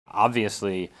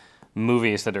Obviously,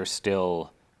 movies that are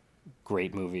still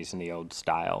great movies in the old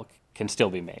style can still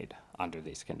be made under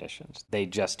these conditions. They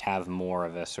just have more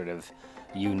of a sort of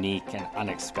unique and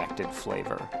unexpected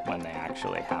flavor when they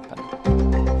actually happen.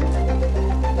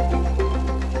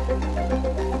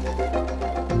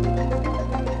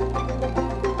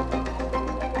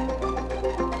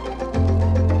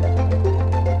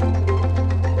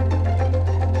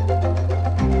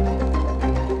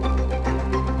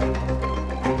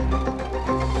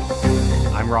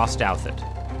 I'm Ross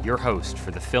Douthat, your host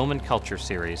for the Film and Culture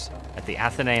series at the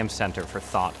Athenaeum Center for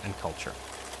Thought and Culture.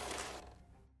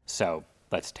 So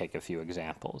let's take a few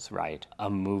examples, right? A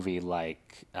movie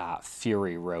like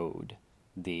Fury Road,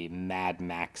 the Mad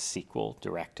Max sequel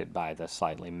directed by the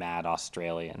slightly mad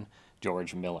Australian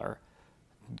George Miller,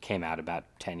 came out about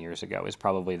 10 years ago, is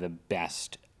probably the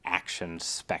best action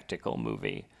spectacle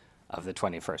movie of the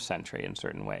 21st century in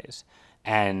certain ways.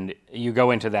 And you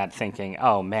go into that thinking,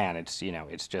 oh man,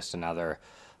 it's just another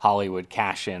Hollywood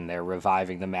cash-in. They're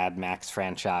reviving the Mad Max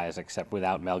franchise, except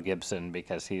without Mel Gibson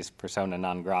because he's persona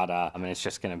non grata. I mean, it's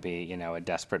just going to be, a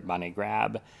desperate money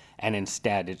grab. And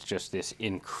instead, it's just this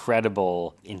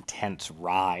incredible, intense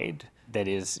ride that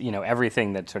is,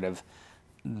 everything that sort of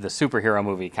the superhero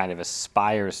movie kind of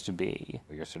aspires to be.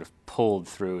 You're sort of pulled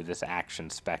through this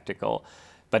action spectacle,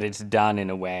 but it's done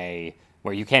in a way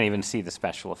where you can't even see the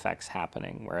special effects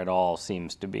happening, where it all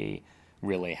seems to be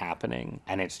really happening.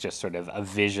 And it's just sort of a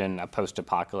vision, a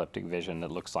post-apocalyptic vision that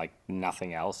looks like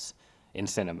nothing else in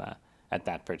cinema at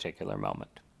that particular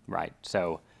moment, right?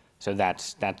 So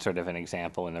that's sort of an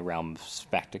example in the realm of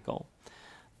spectacle.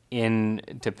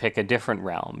 To pick a different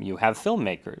realm, you have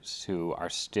filmmakers who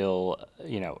are still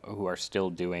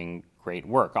doing great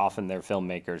work. Often they're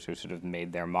filmmakers who sort of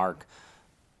made their mark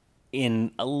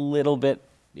in a little bit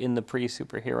in the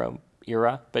pre-superhero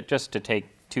era, but just to take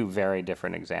two very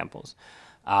different examples.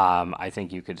 I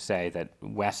think you could say that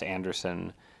Wes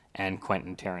Anderson and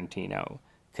Quentin Tarantino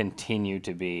continue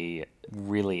to be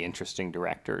really interesting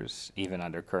directors, even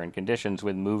under current conditions,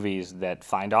 with movies that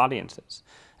find audiences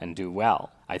and do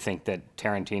well. I think that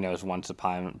Tarantino's Once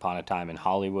Upon a Time in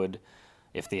Hollywood,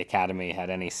 if the Academy had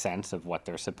any sense of what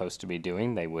they're supposed to be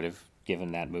doing, they would have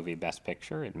given that movie Best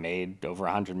Picture. It made over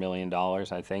 $100 million,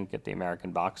 I think, at the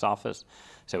American box office.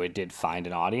 So it did find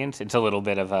an audience. It's a little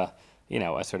bit of a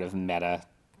sort of meta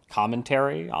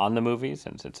commentary on the movie,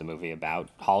 since it's a movie about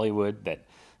Hollywood that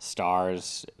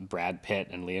stars Brad Pitt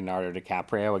and Leonardo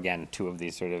DiCaprio. Again, two of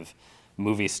these sort of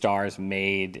movie stars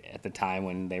made at the time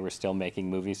when they were still making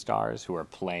movie stars, who are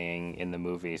playing in the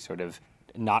movie sort of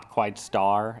not quite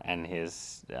star and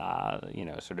his,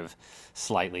 sort of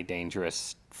slightly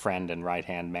dangerous friend and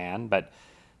right-hand man. But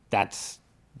that's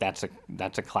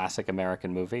a classic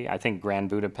American movie. I think Grand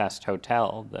Budapest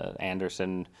Hotel, the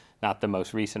Anderson, not the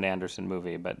most recent Anderson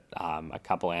movie, but a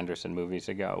couple Anderson movies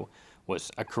ago,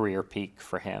 was a career peak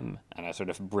for him, and a sort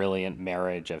of brilliant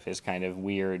marriage of his kind of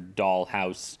weird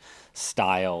dollhouse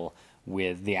style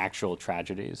with the actual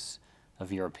tragedies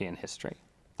of European history.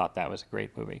 Thought that was a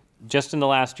great movie. Just in the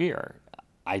last year,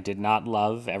 I did not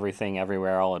love Everything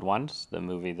Everywhere All at Once, the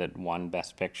movie that won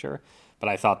Best Picture, but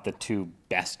I thought the two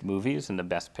best movies in the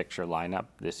Best Picture lineup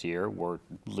this year were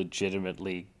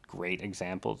legitimately great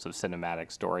examples of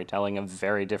cinematic storytelling of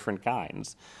very different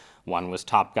kinds. One was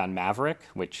Top Gun Maverick,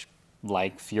 which,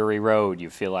 like Fury Road,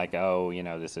 you feel like,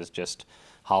 this is just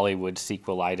Hollywood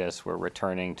sequelitis. We're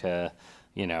returning to,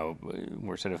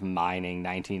 we're sort of mining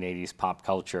 1980s pop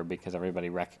culture because everybody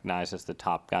recognizes the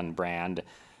Top Gun brand.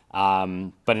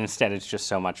 But instead, it's just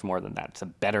so much more than that. It's a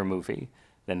better movie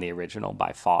than the original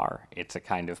by far. It's a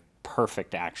kind of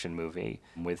perfect action movie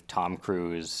with Tom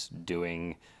Cruise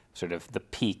doing sort of the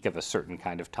peak of a certain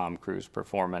kind of Tom Cruise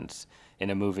performance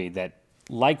in a movie that,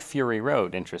 like Fury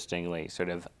Road, interestingly, sort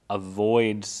of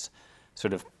avoids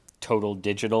sort of total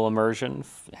digital immersion,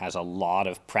 has a lot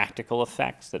of practical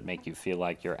effects that make you feel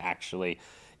like you're actually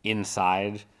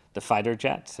inside the fighter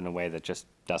jets in a way that just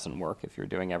doesn't work if you're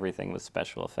doing everything with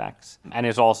special effects. And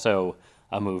is also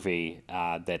a movie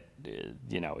that,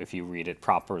 if you read it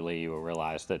properly, you will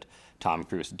realize that Tom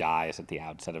Cruise dies at the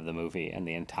outset of the movie, and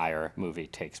the entire movie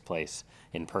takes place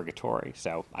in purgatory.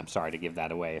 So I'm sorry to give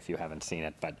that away if you haven't seen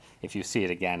it, but if you see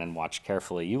it again and watch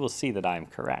carefully, you will see that I'm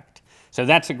correct. So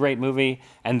that's a great movie.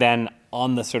 And then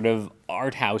on the sort of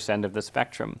art house end of the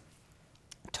spectrum,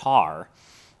 Tar,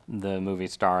 the movie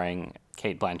starring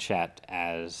Cate Blanchett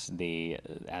as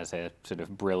a sort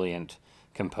of brilliant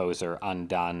composer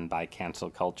undone by cancel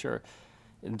culture.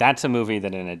 That's a movie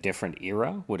that in a different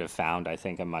era would have found, I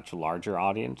think, a much larger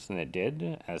audience than it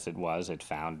did. As it was, it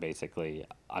found basically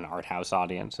an art house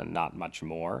audience and not much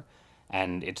more.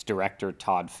 And its director,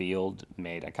 Todd Field,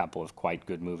 made a couple of quite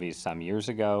good movies some years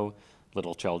ago,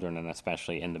 Little Children and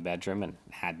especially In the Bedroom, and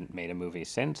hadn't made a movie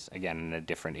since. Again, in a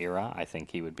different era, I think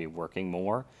he would be working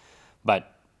more.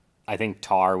 But I think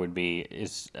Tar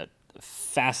is a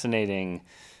fascinating,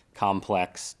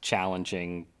 complex,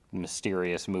 challenging,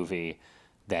 mysterious movie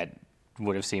that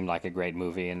would have seemed like a great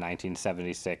movie in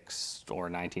 1976 or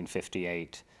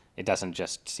 1958. It doesn't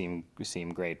just seem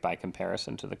great by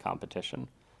comparison to the competition.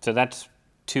 So that's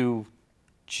two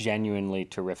genuinely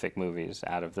terrific movies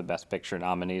out of the Best Picture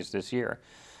nominees this year,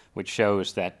 which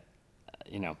shows that,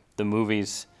 the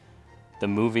movies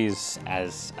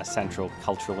as a central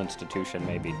cultural institution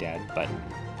may be dead, but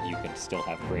you can still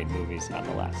have great movies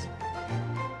nonetheless.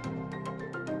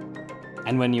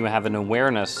 And when you have an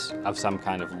awareness of some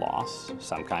kind of loss,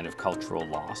 some kind of cultural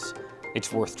loss,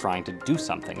 it's worth trying to do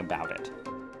something about it.